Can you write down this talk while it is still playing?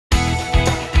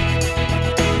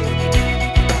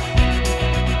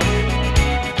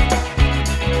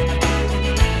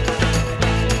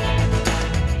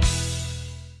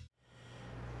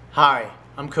Hi,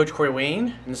 I'm Coach Corey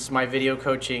Wayne, and this is my video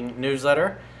coaching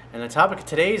newsletter. And the topic of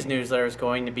today's newsletter is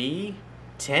going to be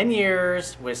 10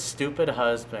 years with stupid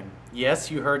husband.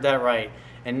 Yes, you heard that right.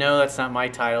 And no, that's not my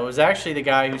title. It was actually the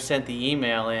guy who sent the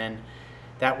email in.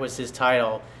 That was his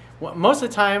title. Most of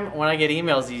the time when I get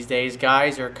emails these days,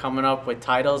 guys are coming up with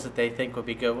titles that they think would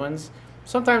be good ones.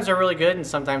 Sometimes they're really good and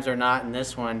sometimes they're not. And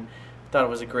this one, I thought it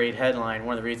was a great headline.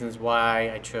 One of the reasons why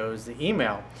I chose the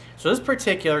email. So this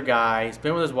particular guy, he's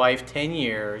been with his wife 10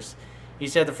 years. He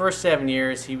said the first 7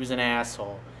 years he was an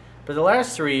asshole. But the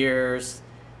last 3 years,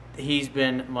 he's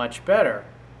been much better.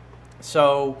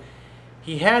 So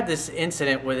he had this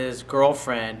incident with his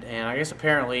girlfriend, and I guess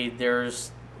apparently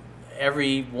there's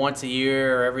every once a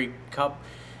year or every couple.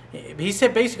 He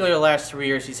said basically the last 3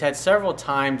 years he's had several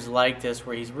times like this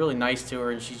where he's really nice to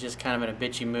her and she's just kind of in a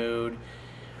bitchy mood.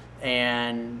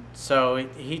 And so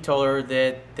he told her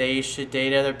that they should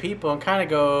date other people and kind of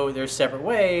go their separate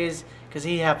ways because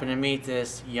he happened to meet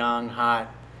this young,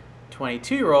 hot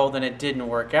 22-year-old and it didn't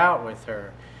work out with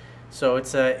her. So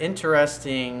it's an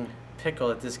interesting pickle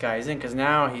that this guy's in because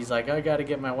now he's like, I got to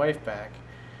get my wife back.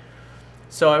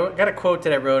 So I got a quote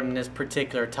that I wrote in this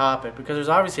particular topic because there's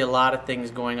obviously a lot of things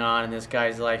going on in this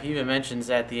guy's life. He even mentions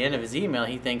at the end of his email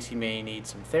he thinks he may need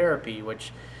some therapy,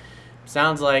 which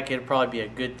sounds like it'd probably be a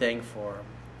good thing for him.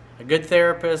 A good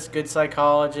therapist, good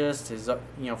psychologist is,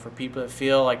 for people that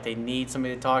feel like they need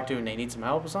somebody to talk to and they need some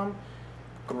help with something.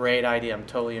 Great idea. I'm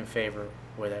totally in favor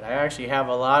with it. I actually have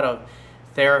a lot of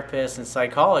therapists and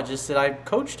psychologists that I've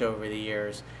coached over the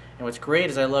years. And what's great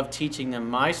is I love teaching them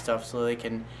my stuff so they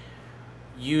can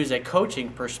use a coaching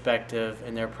perspective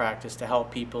in their practice to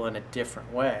help people in a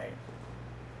different way.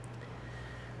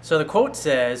 So the quote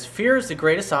says, "Fear is the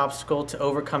greatest obstacle to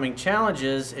overcoming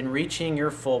challenges and reaching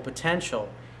your full potential.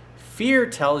 Fear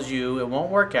tells you it won't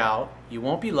work out, you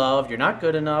won't be loved, you're not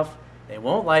good enough, they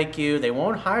won't like you, they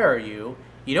won't hire you,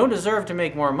 you don't deserve to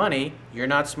make more money, you're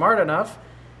not smart enough,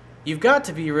 you've got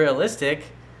to be realistic,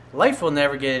 life will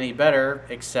never get any better,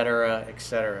 etc.,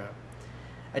 etc."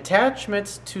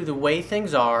 Attachments to the way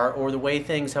things are or the way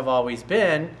things have always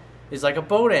been is like a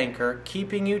boat anchor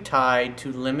keeping you tied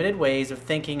to limited ways of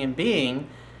thinking and being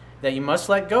that you must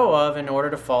let go of in order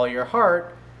to follow your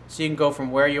heart so you can go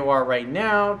from where you are right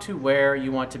now to where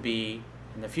you want to be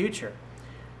in the future.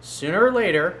 Sooner or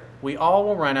later, we all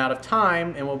will run out of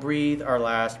time and will breathe our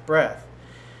last breath.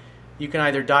 You can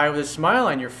either die with a smile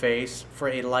on your face for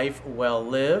a life well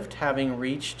lived, having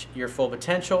reached your full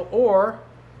potential, or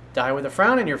die with a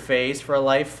frown on your face for a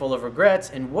life full of regrets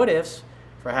and what-ifs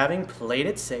for having played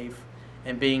it safe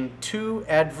and being too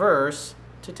adverse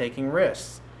to taking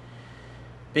risks.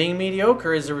 Being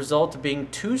mediocre is the result of being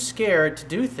too scared to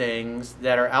do things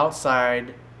that are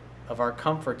outside of our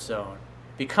comfort zone.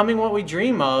 Becoming what we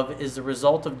dream of is the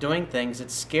result of doing things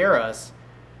that scare us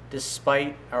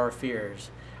despite our fears.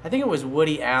 I think it was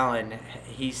Woody Allen.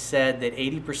 He said that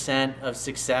 80% of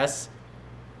success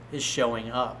is showing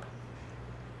up.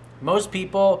 Most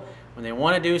people, when they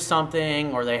want to do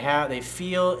something or they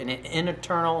feel an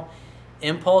internal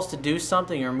impulse to do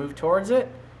something or move towards it,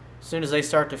 as soon as they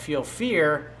start to feel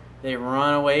fear, they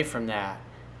run away from that.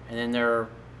 And then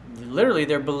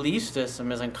their belief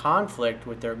system is in conflict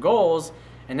with their goals,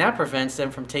 and that prevents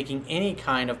them from taking any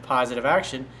kind of positive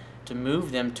action to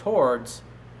move them towards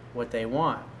what they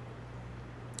want.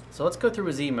 So let's go through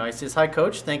his email. He says, "Hi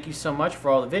Coach, thank you so much for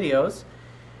all the videos.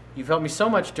 You've helped me so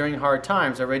much during hard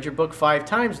times. I read your book 5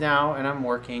 times now, and I'm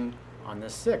working on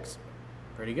this 6th.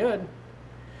 Pretty good.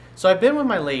 So I've been with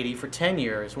my lady for 10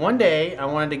 years. One day, I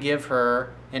wanted to give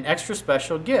her an extra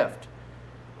special gift.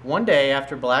 One day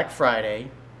after Black Friday,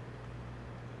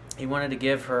 he wanted to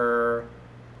give her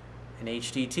an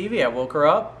HD TV. I woke her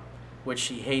up, which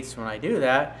she hates when I do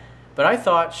that, but I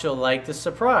thought she'll like the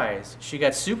surprise. She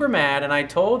got super mad, and I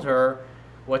told her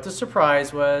what the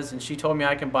surprise was, and she told me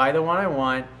I can buy the one I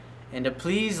want and to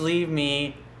please leave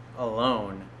me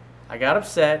alone. I got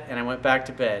upset and I went back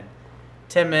to bed.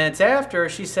 10 minutes after,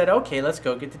 she said, okay, let's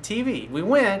go get the TV. We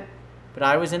went, but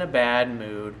I was in a bad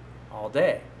mood all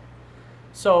day."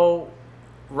 So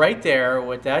right there,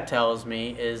 what that tells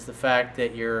me is the fact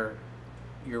that your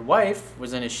wife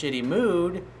was in a shitty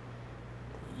mood,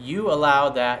 you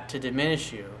allowed that to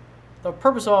diminish you. The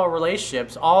purpose of all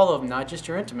relationships, all of them, not just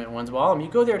your intimate ones, but all of them,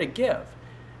 you go there to give.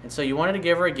 And so you wanted to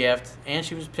give her a gift, and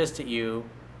she was pissed at you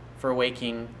for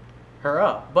waking her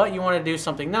up. But you wanted to do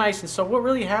something nice, and so what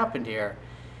really happened here?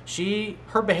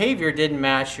 Her behavior didn't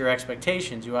match your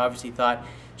expectations. You obviously thought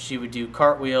she would do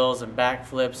cartwheels and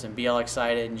backflips and be all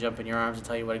excited and jump in your arms and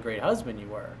tell you what a great husband you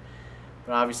were.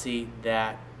 But obviously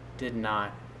that did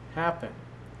not happen.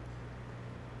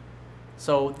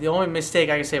 So the only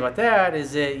mistake I can say about that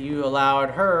is that you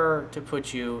allowed her to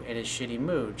put you in a shitty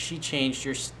mood. She changed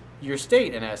your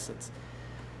state in essence.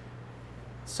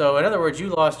 So in other words, you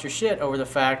lost your shit over the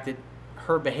fact that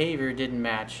her behavior didn't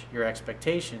match your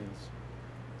expectations.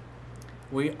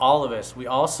 All of us, we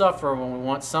all suffer when we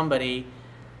want somebody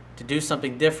to do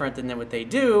something different than what they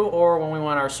do, or when we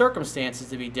want our circumstances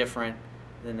to be different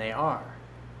than they are.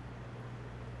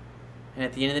 And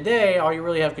at the end of the day, all you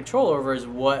really have control over is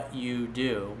what you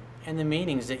do and the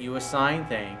meanings that you assign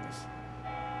things.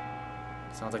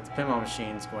 Sounds like the pinball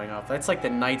machine's going off. That's like the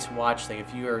Night's Watch thing.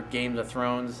 If you are Game of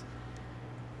Thrones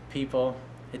people,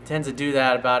 it tends to do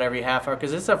that about every half hour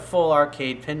because it's a full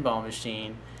arcade pinball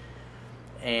machine.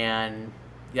 And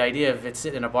the idea of it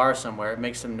sitting in a bar somewhere, it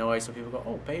makes some noise so people go,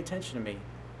 oh, pay attention to me.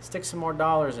 Stick some more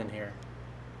dollars in here.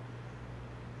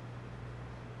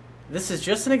 This is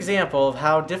just an example of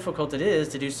how difficult it is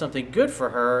to do something good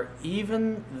for her,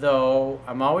 even though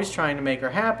I'm always trying to make her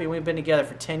happy. We've been together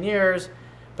for 10 years,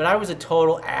 but I was a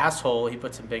total asshole, he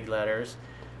puts in big letters,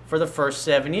 for the first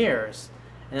 7 years.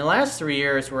 And the last 3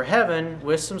 years were heaven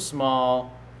with some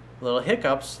small little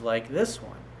hiccups like this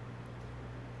one.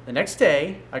 The next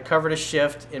day, I covered a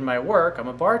shift in my work. I'm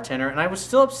a bartender, and I was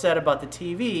still upset about the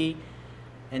TV.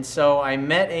 And so I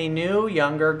met a new,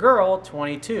 younger girl,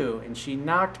 22, and she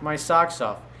knocked my socks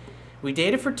off. We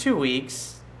dated for 2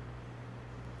 weeks.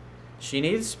 She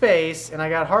needed space, and I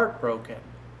got heartbroken.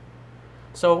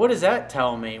 So what does that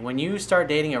tell me? When you start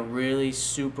dating a really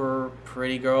super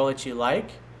pretty girl that you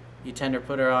like, you tend to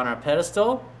put her on a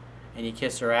pedestal, and you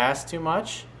kiss her ass too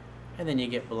much, and then you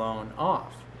get blown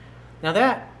off. Now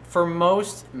that, for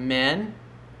most men,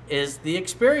 is the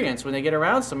experience when they get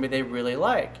around somebody they really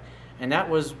like. And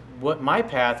that was what my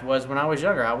path was when I was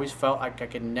younger. I always felt like I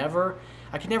could never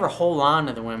hold on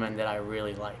to the women that I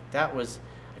really liked. I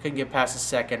couldn't get past the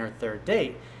second or third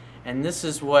date. And this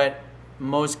is what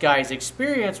most guys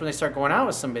experience when they start going out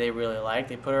with somebody they really like.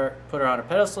 They put her on a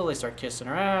pedestal, they start kissing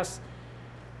her ass,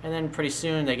 and then pretty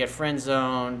soon they get friend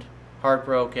zoned,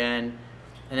 heartbroken,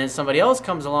 and then somebody else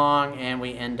comes along and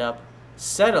we end up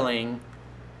settling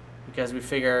because we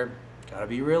figure, gotta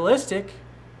be realistic.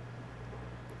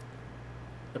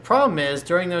 The problem is,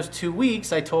 during those 2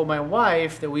 weeks, I told my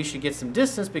wife that we should get some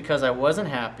distance because I wasn't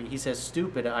happy. He says,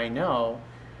 stupid, I know.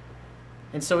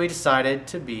 And so we decided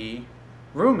to be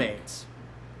roommates.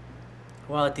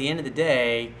 Well, at the end of the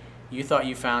day, you thought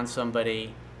you found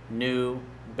somebody new,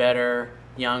 better,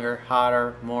 younger,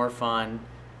 hotter, more fun.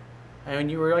 And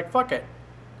you were like, fuck it.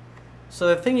 So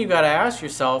the thing you got to ask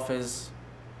yourself is,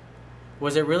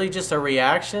 was it really just a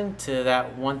reaction to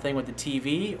that one thing with the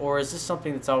TV, or is this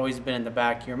something that's always been in the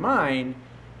back of your mind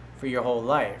for your whole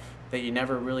life, that you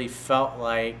never really felt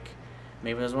like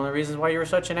maybe that's one of the reasons why you were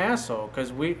such an asshole?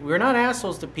 Because we're not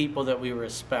assholes to people that we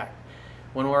respect.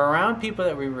 When we're around people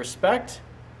that we respect,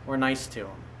 we're nice to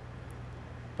them.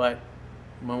 But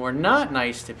when we're not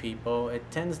nice to people, it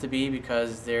tends to be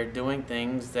because they're doing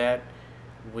things that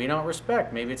we don't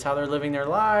respect. Maybe it's how they're living their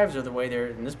lives, or the way they're,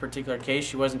 in this particular case,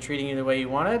 she wasn't treating you the way you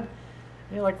wanted. And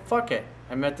you're like, fuck it.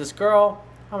 I met this girl.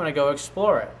 I'm going to go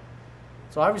explore it.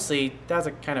 So obviously, that's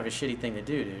a kind of a shitty thing to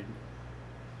do, dude.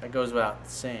 That goes without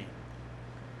saying.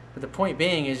 But the point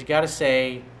being is you got to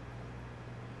say,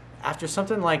 after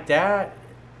something like that,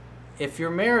 if your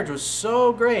marriage was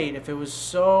so great, if it was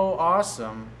so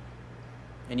awesome,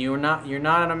 and you're not in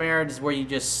a marriage where you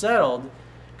just settled.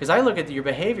 Because I look at your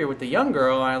behavior with the young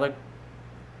girl, and I look,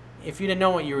 if you didn't know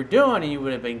what you were doing and you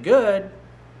would have been good,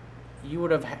 it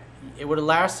would have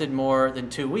lasted more than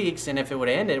 2 weeks, and if it would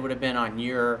have ended, it would have been on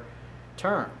your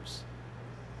terms.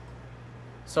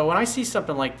 So when I see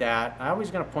something like that, I'm always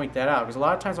going to point that out, because a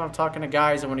lot of times when I'm talking to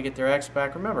guys that want to get their ex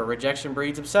back, remember, rejection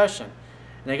breeds obsession.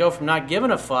 And they go from not giving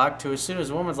a fuck to, as soon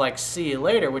as a woman's like, see you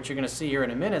later, which you're going to see here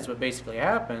in a minute is what basically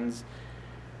happens,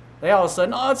 they all of a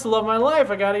sudden, oh, it's the love of my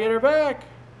life, I got to get her back.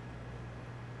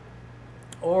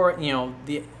 Or, you know,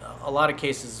 a lot of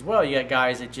cases as well, you got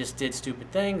guys that just did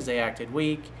stupid things, they acted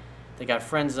weak, they got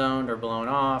friend zoned or blown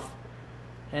off.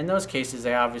 And in those cases,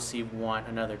 they obviously want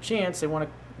another chance. They want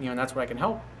to, you know, and that's what I can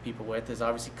help people with, is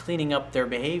obviously cleaning up their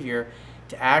behavior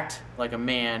to act like a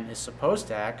man is supposed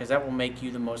to act, because that will make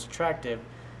you the most attractive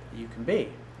that you can be.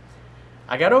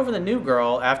 I got over the new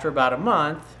girl after about a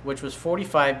month, which was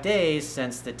 45 days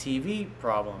since the TV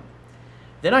problem.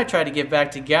 Then I tried to get back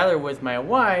together with my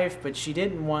wife, but she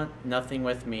didn't want nothing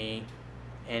with me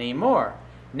anymore.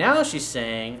 Now she's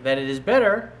saying that it is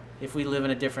better if we live in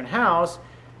a different house,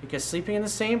 because sleeping in the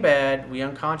same bed, we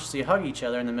unconsciously hug each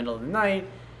other in the middle of the night,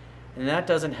 and that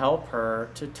doesn't help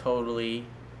her to totally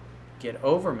get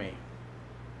over me.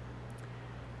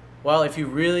 Well, if you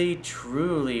really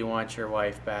truly want your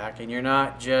wife back and you're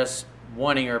not just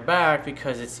wanting her back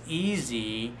because it's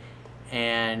easy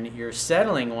and you're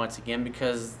settling once again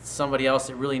because somebody else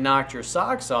that really knocked your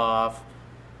socks off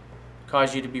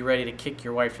caused you to be ready to kick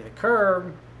your wife to the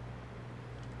curb,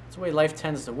 that's the way life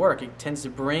tends to work. It tends to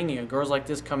bring you, girls like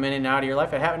this come in and out of your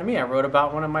life. It happened to me. I wrote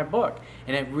about one in my book,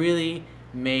 and it really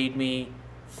made me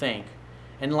think.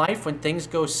 In life, when things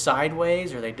go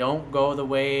sideways or they don't go the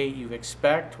way you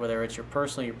expect, whether it's your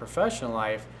personal or your professional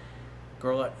life,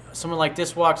 someone like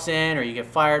this walks in, or you get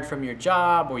fired from your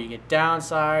job, or you get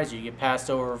downsized, or you get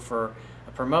passed over for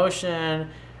a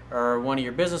promotion, or one of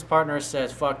your business partners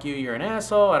says, fuck you, you're an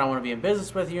asshole, I don't want to be in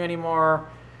business with you anymore,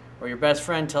 or your best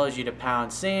friend tells you to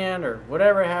pound sand, or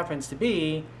whatever it happens to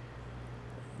be,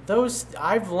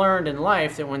 I've learned in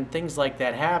life that when things like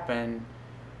that happen,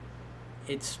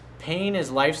 pain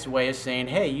is life's way of saying,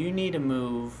 hey, you need to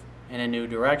move in a new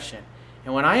direction.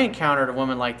 And when I encountered a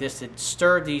woman like this that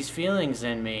stirred these feelings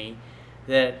in me,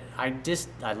 that I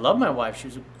love my wife. She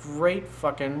was a great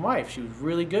fucking wife. She was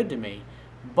really good to me.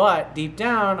 But deep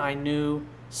down, I knew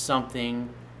something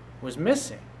was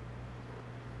missing.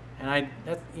 And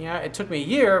it took me a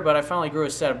year, but I finally grew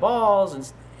a set of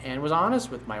balls and was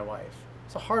honest with my wife.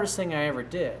 It's the hardest thing I ever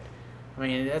did. I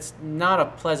mean, that's not a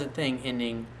pleasant thing,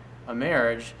 ending a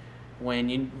marriage,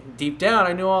 when deep down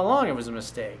I knew all along it was a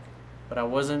mistake. But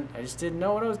I just didn't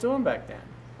know what I was doing back then.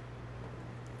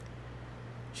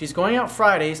 She's going out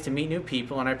Fridays to meet new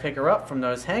people, and I pick her up from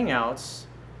those hangouts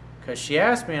because she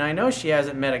asked me, and I know she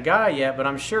hasn't met a guy yet, but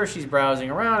I'm sure she's browsing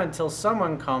around until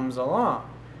someone comes along.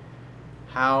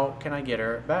 How can I get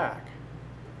her back?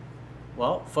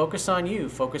 Well, focus on you.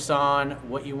 Focus on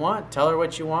what you want. Tell her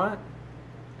what you want.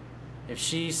 If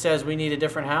she says we need a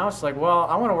different house, like, well,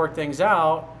 I want to work things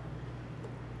out.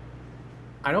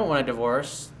 I don't want a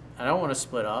divorce. I don't want to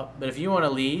split up. But if you want to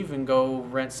leave and go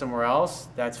rent somewhere else,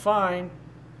 that's fine.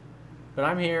 But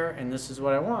I'm here, and this is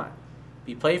what I want.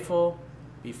 Be playful.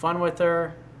 Be fun with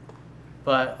her.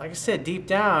 But like I said, deep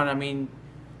down, I mean,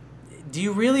 do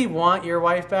you really want your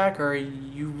wife back, or are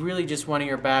you really just wanting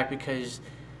her back because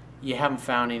you haven't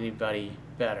found anybody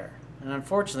better? And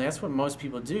unfortunately, that's what most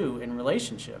people do in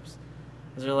relationships.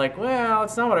 Is they're like, well,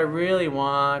 it's not what I really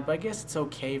want, but I guess it's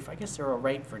okay. I guess they're all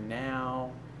right for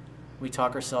now. We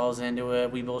talk ourselves into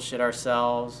it. We bullshit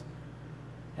ourselves.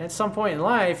 And at some point in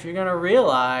life, you're going to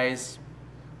realize,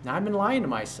 now I've been lying to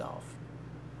myself.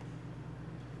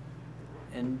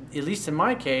 And at least in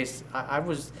my case,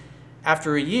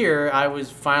 after a year, I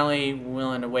was finally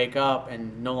willing to wake up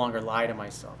and no longer lie to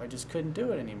myself. I just couldn't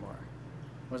do it anymore.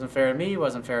 It wasn't fair to me. It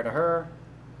wasn't fair to her.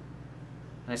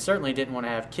 And I certainly didn't want to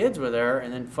have kids with her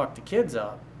and then fuck the kids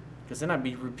up, because then I'd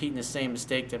be repeating the same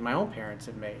mistake that my own parents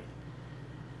had made.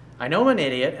 I know I'm an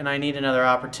idiot and I need another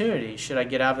opportunity. Should I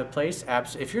get out of the place?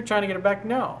 Absolutely. If you're trying to get her back,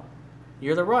 no.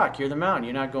 You're the rock. You're the mountain.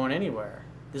 You're not going anywhere.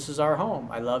 This is our home.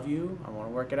 I love you. I want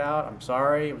to work it out. I'm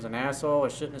sorry. It was an asshole. I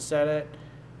shouldn't have said it.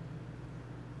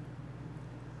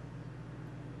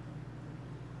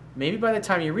 Maybe by the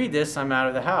time you read this, I'm out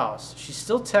of the house. She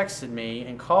still texted me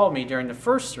and called me during the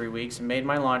first 3 weeks and made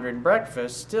my laundry and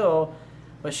breakfast still,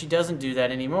 but she doesn't do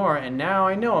that anymore. And now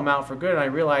I know I'm out for good, and I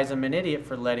realize I'm an idiot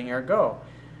for letting her go.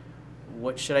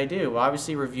 What should I do? Well,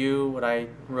 obviously review what I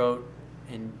wrote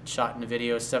and shot in the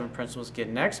video, 7 Principles to Get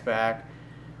an Ex Back.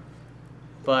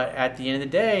 But at the end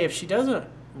of the day, if she doesn't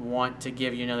want to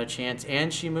give you another chance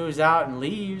and she moves out and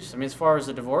leaves, I mean, as far as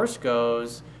the divorce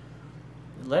goes,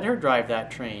 let her drive that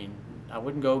train. I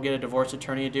wouldn't go get a divorce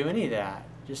attorney to do any of that.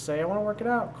 Just say, I want to work it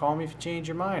out. Call me if you change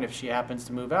your mind if she happens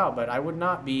to move out. But I would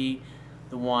not be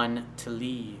the one to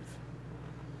leave.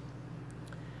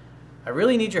 I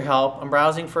really need your help. I'm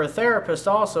browsing for a therapist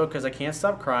also because I can't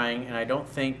stop crying, and I don't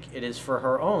think it is for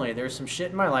her only. There's some shit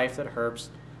in my life that hurts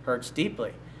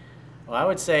deeply. Well, I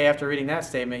would say after reading that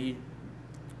statement,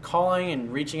 calling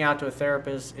and reaching out to a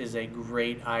therapist is a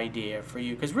great idea for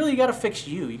you, because really you got to fix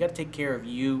you. You got to take care of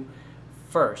you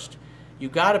first. You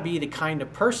got to be the kind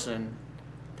of person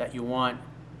that you want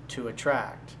to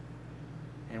attract.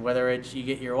 And whether it's you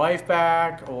get your wife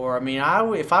back, or, I mean,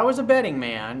 if I was a betting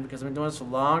man, because I've been doing this a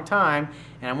long time,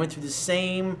 and I went through the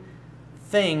same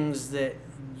things that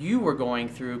you were going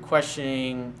through,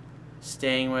 questioning,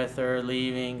 staying with her,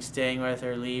 leaving, staying with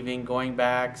her, leaving, going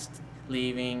back,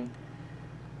 leaving,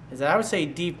 is that I would say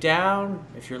deep down,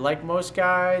 if you're like most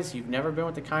guys, you've never been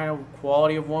with the kind of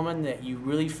quality of woman that you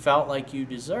really felt like you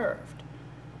deserved.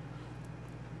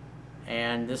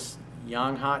 And this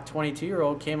young, hot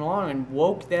 22-year-old came along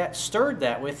and stirred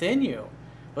that within you.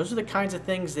 Those are the kinds of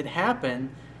things that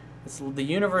happen. It's the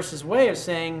universe's way of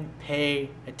saying, pay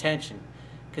attention.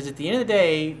 Because at the end of the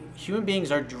day, human beings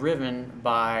are driven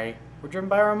by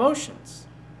our emotions.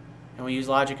 And we use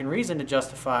logic and reason to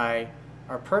justify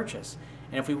our purchase.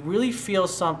 And if we really feel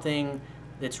something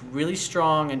that's really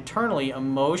strong internally,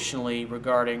 emotionally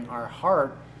regarding our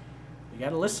heart, we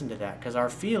got to listen to that, because our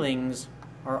feelings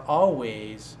are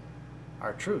always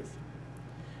our truth.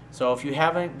 So if you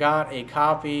haven't got a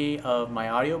copy of my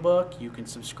audiobook, you can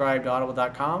subscribe to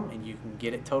audible.com and you can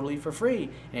get it totally for free.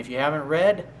 And if you haven't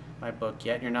read my book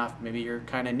yet, maybe you're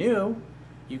kind of new,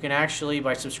 you can actually,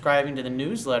 by subscribing to the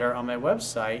newsletter on my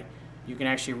website, you can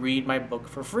actually read my book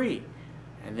for free.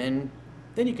 And then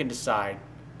you can decide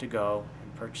to go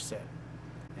and purchase it.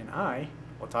 And I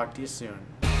will talk to you soon.